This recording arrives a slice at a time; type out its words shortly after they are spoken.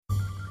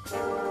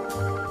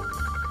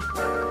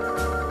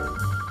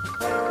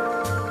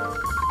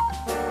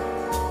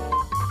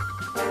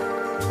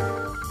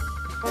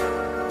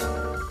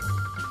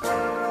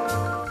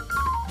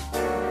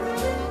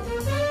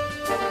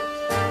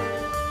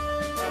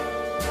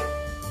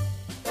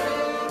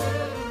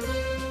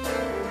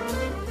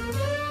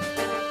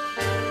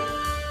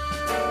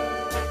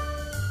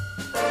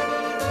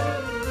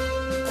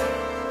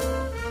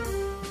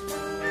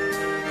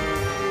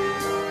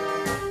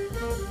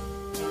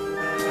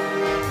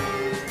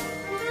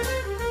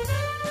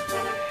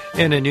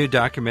In a new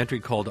documentary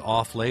called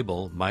Off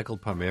Label, Michael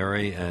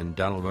Palmieri and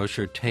Donald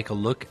Mosher take a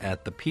look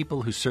at the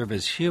people who serve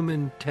as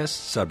human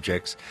test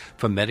subjects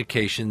for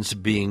medications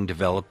being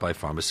developed by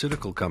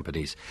pharmaceutical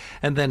companies,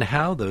 and then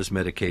how those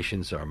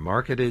medications are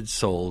marketed,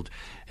 sold,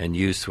 and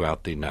used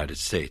throughout the United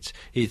States.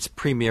 It's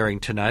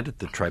premiering tonight at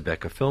the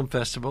Tribeca Film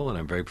Festival, and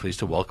I'm very pleased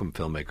to welcome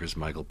filmmakers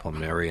Michael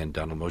Palmieri and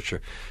Donald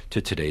Mosher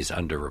to today's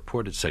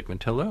Underreported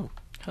segment. Hello.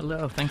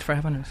 Hello. Thanks for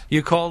having us.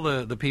 You call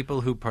the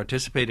people who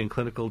participate in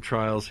clinical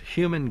trials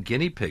human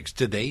guinea pigs.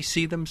 Do they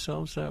see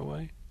themselves that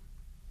way?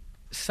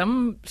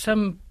 Some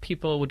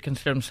people would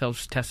consider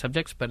themselves test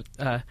subjects, but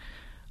I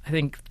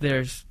think there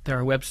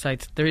are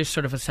websites. There is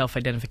sort of a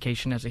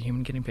self-identification as a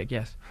human guinea pig,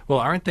 yes. Well,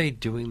 aren't they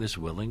doing this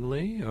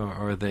willingly, or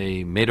are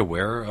they made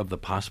aware of the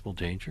possible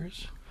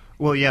dangers?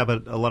 Well, yeah,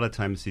 but a lot of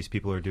times these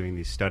people are doing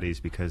these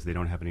studies because they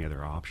don't have any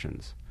other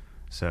options.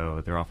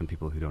 So they're often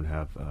people who don't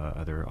have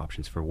other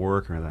options for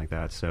work or anything like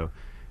that. So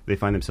they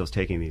find themselves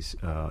taking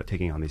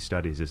on these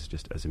studies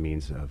as a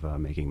means of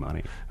making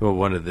money. Well,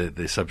 one of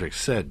the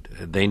subjects said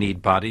they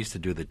need bodies to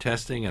do the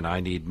testing, and I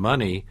need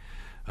money.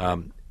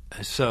 But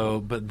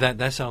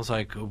that sounds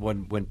like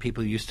when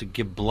people used to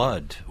give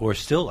blood, or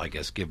still, I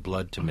guess, give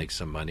blood to make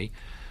some money.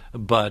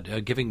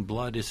 But giving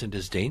blood isn't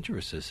as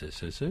dangerous as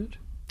this, is it?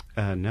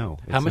 No.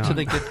 How much not. do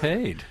they get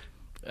paid?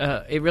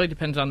 It really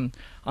depends on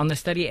the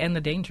study and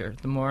the danger.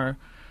 The more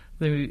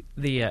the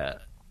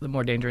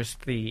more dangerous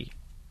the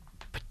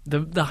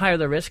higher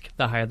the risk,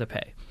 the higher the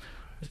pay,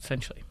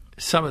 essentially.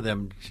 Some of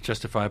them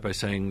justify it by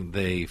saying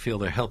they feel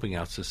they're helping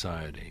out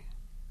society.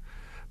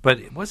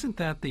 But wasn't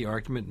that the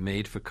argument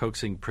made for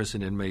coaxing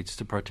prison inmates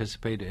to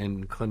participate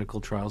in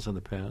clinical trials in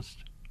the past?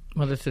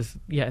 Well, this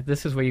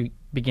is where you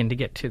begin to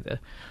get to the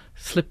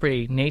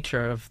slippery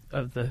nature of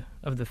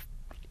the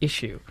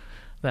issue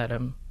that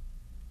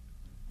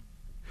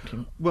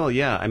Well,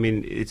 yeah. I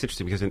mean, it's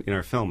interesting because in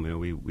our film,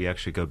 we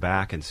actually go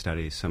back and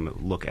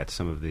look at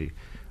some of the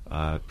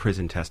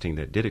prison testing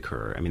that did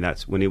occur. I mean,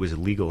 that's when it was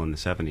illegal in the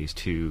 70s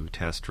to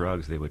test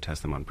drugs. They would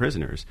test them on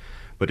prisoners,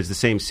 but it's the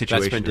same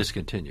situation. That's been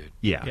discontinued.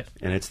 Yeah, yes.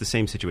 And it's the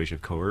same situation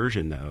of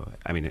coercion, though.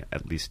 I mean,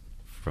 at least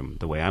from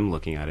the way I'm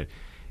looking at it,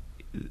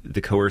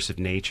 the coercive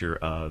nature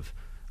of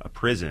a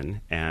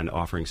prison and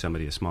offering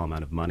somebody a small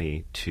amount of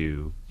money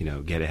to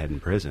get ahead in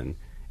prison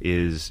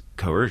is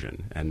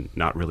coercion and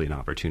not really an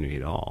opportunity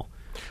at all.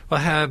 Well,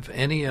 have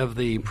any of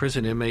the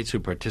prison inmates who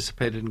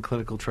participated in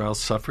clinical trials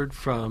suffered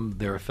from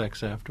their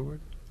effects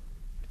afterward?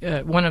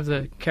 One of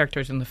the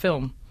characters in the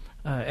film,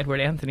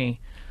 Edward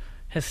Anthony,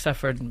 has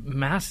suffered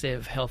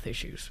massive health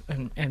issues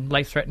and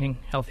life-threatening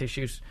health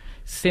issues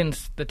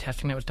since the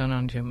testing that was done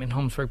on him in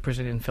Holmesburg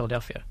Prison in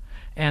Philadelphia.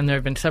 And there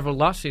have been several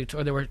lawsuits,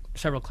 or there were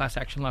several class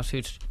action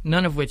lawsuits,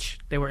 none of which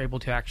they were able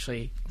to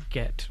actually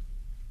get,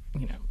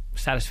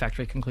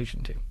 satisfactory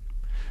conclusion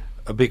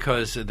to.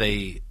 Because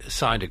they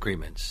signed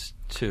agreements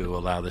to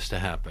allow this to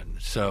happen.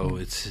 So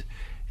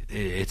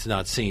it's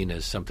not seen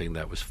as something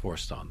that was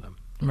forced on them.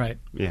 Right.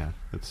 Yeah.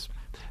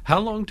 How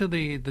long do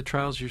the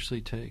trials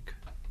usually take?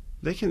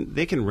 They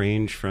can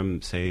range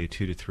from, say,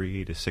 2 to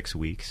 3 to 6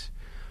 weeks.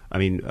 I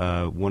mean,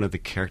 one of the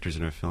characters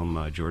in our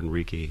film, Jordan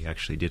Ricci,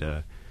 actually did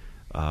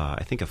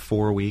I think a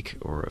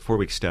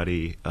 4-week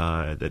study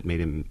that made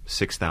him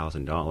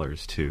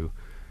 $6,000 to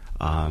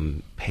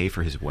pay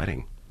for his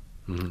wedding.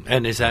 Mm-hmm.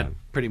 And is that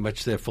pretty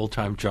much their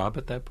full-time job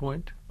at that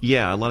point?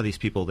 Yeah, a lot of these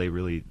people,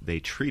 they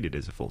treat it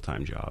as a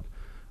full-time job.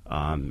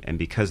 And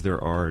because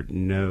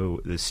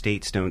the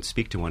states don't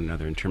speak to one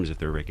another in terms of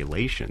their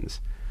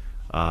regulations,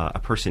 a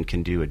person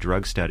can do a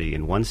drug study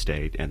in one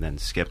state and then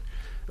skip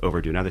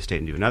over to another state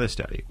and do another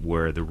study,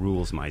 where the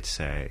rules might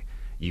say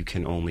you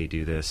can only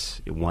do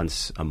this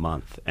once a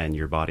month and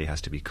your body has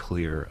to be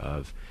clear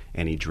of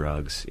any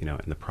drugs, in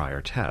the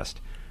prior test.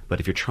 But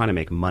if you're trying to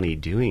make money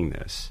doing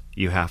this,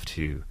 you have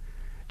to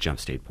jump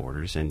state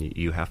borders and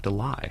you have to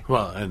lie.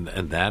 Well, and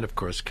that, of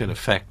course, can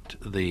affect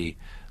the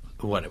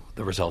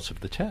results of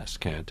the test,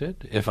 can't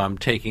it? If I'm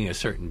taking a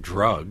certain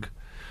drug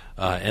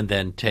and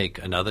then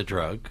take another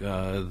drug,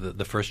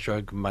 the first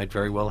drug might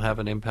very well have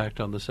an impact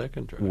on the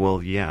second drug.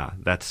 Well, yeah,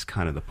 that's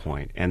kind of the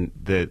point. And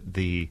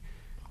the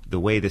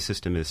way the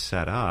system is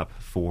set up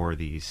for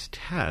these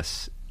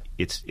tests,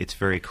 it's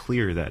very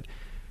clear that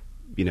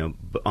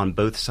on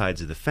both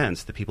sides of the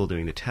fence, the people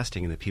doing the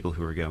testing and the people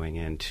who are going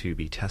in to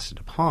be tested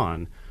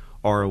upon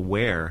are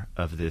aware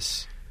of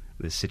this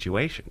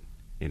situation.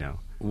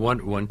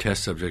 One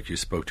test subject you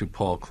spoke to,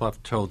 Paul Clough,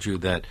 told you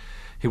that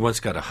he once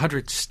got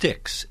 100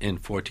 sticks in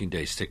 14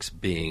 days, sticks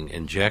being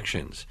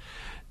injections.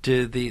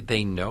 Do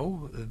they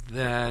know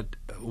that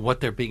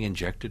what they're being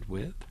injected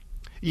with?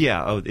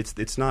 Yeah. Oh,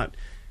 it's not.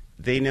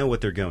 They know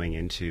what they're going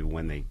into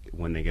when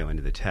they go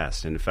into the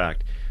test. And in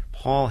fact,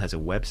 Paul has a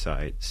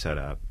website set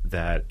up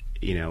that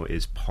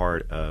is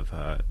part of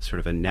sort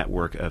of a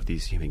network of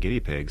these human guinea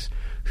pigs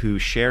who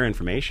share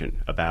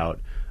information about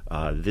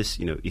this.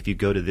 If you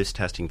go to this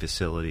testing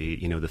facility,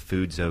 the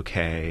food's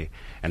okay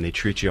and they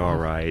treat you all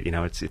right.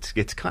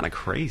 It's kind of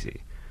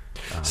crazy.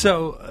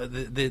 So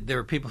there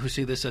are people who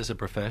see this as a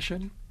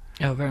profession?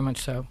 Oh, very much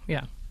so.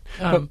 Yeah.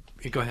 Go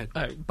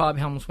ahead. Bob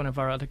Helms, one of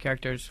our other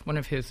characters, one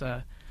of his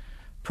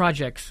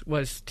projects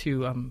was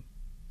to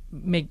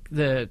make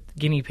the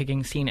guinea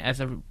pigging seen as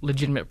a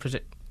legitimate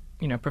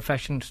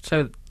profession,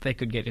 so they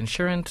could get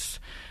insurance,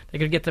 they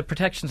could get the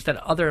protections that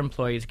other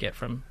employees get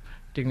from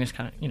doing this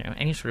kind of,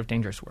 any sort of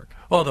dangerous work.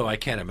 Although I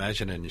can't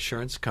imagine an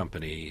insurance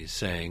company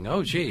saying,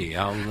 "Oh, gee,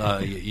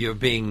 you're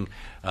being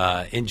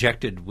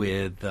injected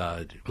with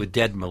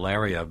dead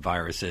malaria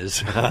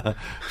viruses.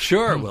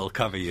 Sure, we'll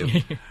cover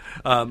you."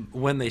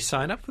 When they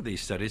sign up for these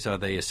studies, are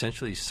they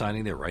essentially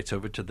signing their rights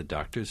over to the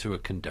doctors who are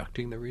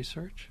conducting the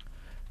research?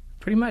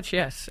 Pretty much,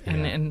 yes. Yeah.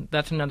 And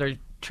that's another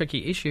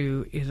tricky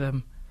issue is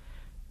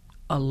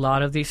a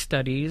lot of these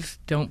studies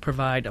don't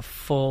provide a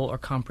full or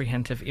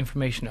comprehensive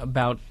information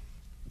about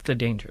the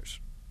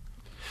dangers.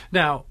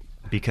 Now,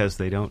 because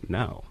they don't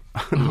know,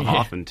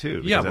 often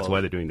too, because that's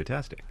why they're doing the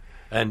testing.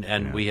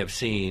 And we have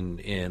seen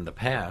in the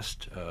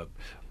past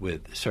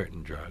with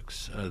certain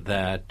drugs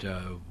that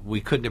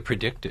we couldn't have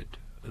predicted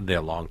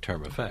their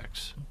long-term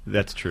effects.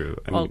 That's true.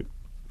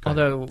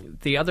 Although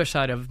the other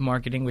side of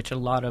marketing, which a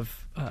lot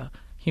of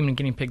human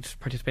guinea pigs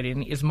participate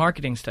in, is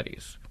marketing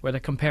studies, where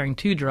they're comparing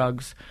two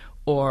drugs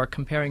or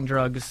comparing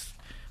drugs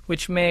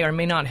which may or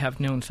may not have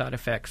known side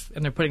effects,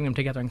 and they're putting them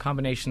together in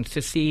combinations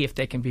to see if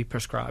they can be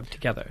prescribed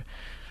together.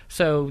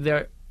 So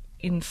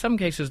in some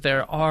cases,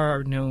 there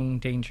are known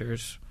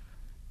dangers,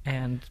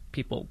 and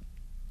people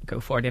go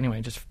for it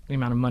anyway, just the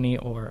amount of money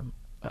or...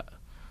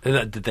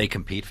 Did they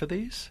compete for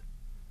these?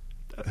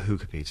 Who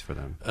competes for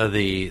them?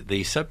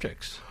 The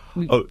subjects.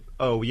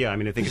 Oh, yeah. I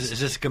mean, I think is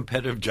this a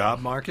competitive job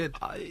market?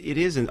 It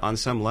is on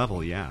some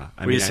level, yeah.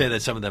 You say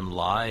that some of them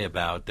lie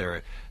about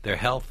their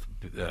health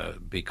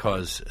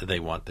because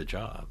they want the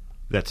job.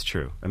 That's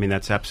true. I mean,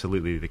 that's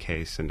absolutely the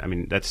case, and I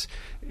mean, that's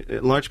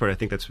in large part. I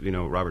think that's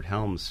Robert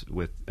Helms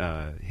with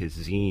his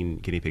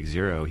zine Guinea Pig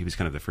Zero. He was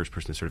kind of the first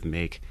person to sort of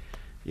make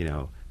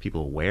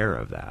people aware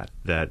of that.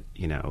 That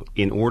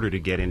in order to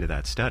get into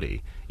that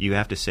study, you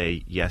have to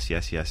say yes to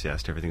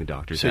everything the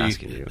doctor's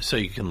asking you. So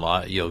you can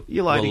lie. You'll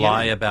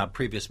lie about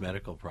previous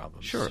medical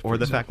problems. Sure, or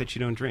the fact that you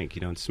don't drink,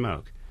 you don't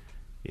smoke.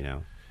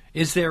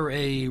 Is there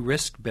a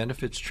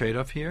risk-benefits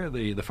trade-off here?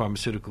 The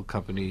pharmaceutical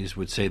companies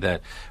would say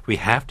that we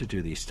have to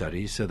do these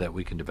studies so that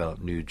we can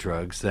develop new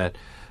drugs that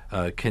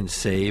can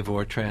save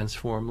or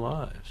transform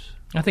lives.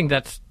 I think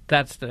that's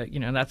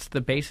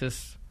the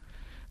basis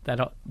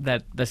that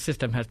the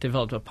system has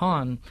developed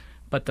upon,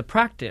 but the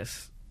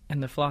practice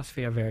and the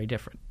philosophy are very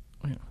different.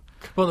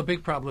 Well, the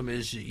big problem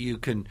is you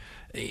can,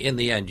 in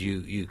the end,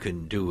 you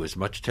can do as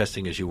much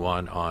testing as you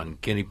want on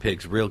guinea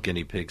pigs, real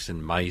guinea pigs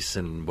and mice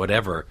and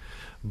whatever,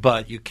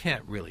 but you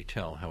can't really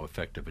tell how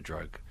effective a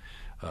drug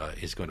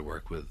is going to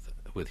work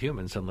with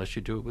humans unless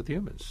you do it with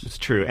humans. It's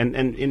true, and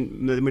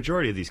in the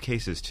majority of these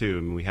cases too,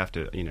 I mean, we have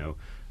to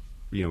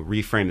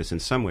reframe this in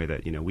some way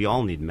that we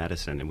all need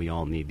medicine and we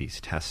all need these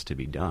tests to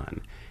be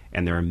done,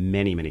 and there are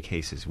many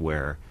cases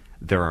where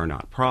there are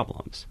not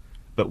problems,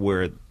 but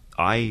where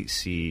I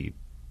see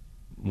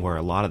where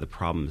a lot of the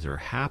problems are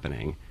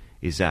happening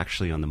is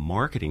actually on the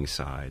marketing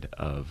side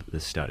of the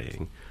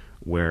studying,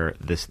 where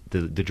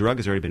the drug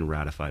has already been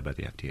ratified by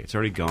the FDA. It's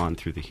already gone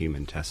through the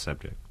human test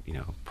subject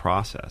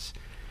process.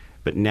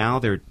 But now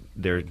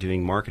they're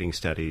doing marketing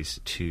studies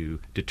to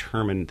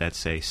determine that,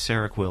 say,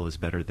 Seroquel is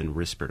better than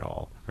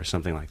Risperdal or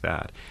something like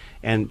that.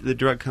 And the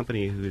drug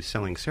company who is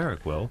selling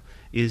Seroquel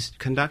is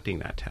conducting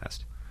that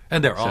test.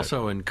 And they're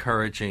also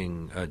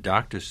encouraging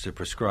doctors to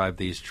prescribe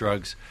these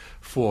drugs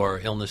for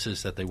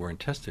illnesses that they weren't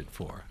tested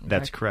for.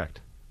 That's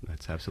correct.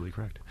 That's absolutely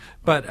correct.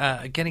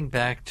 But getting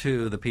back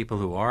to the people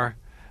who are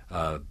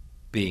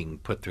being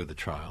put through the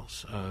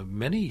trials,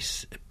 many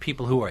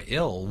people who are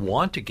ill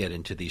want to get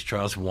into these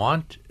trials,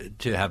 want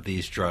to have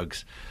these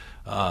drugs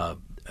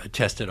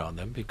tested on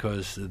them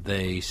because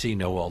they see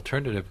no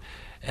alternative.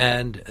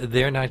 And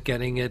they're not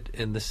getting it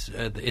in this.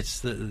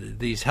 It's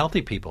these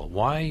healthy people.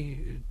 Why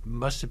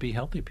must it be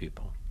healthy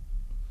people,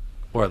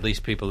 or at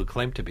least people who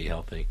claim to be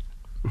healthy?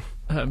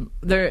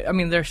 There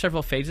are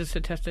several phases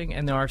to testing,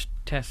 and there are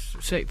tests.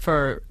 Say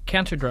for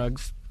cancer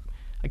drugs,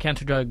 a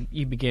cancer drug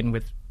you begin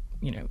with,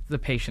 the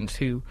patients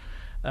who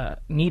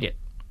need it,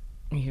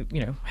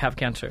 have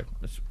cancer.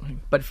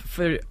 But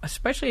for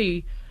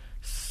especially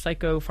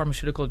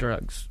psychopharmaceutical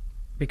drugs,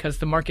 because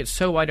the market's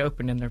so wide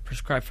open and they're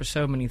prescribed for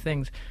so many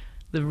things.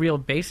 The real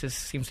basis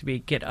seems to be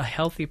get a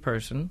healthy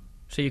person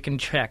so you can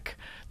check,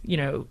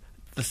 the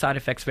side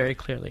effects very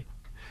clearly.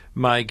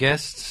 My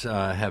guests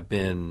have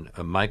been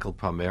Michael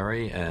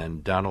Palmieri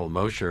and Donald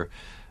Mosher,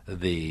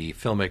 the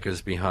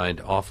filmmakers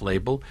behind Off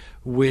Label,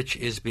 which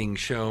is being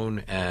shown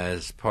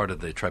as part of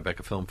the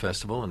Tribeca Film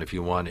Festival. And if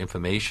you want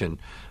information,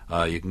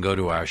 you can go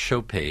to our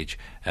show page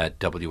at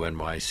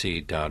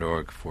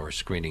wnyc.org for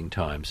screening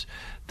times.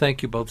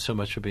 Thank you both so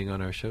much for being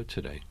on our show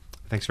today.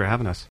 Thanks for having us.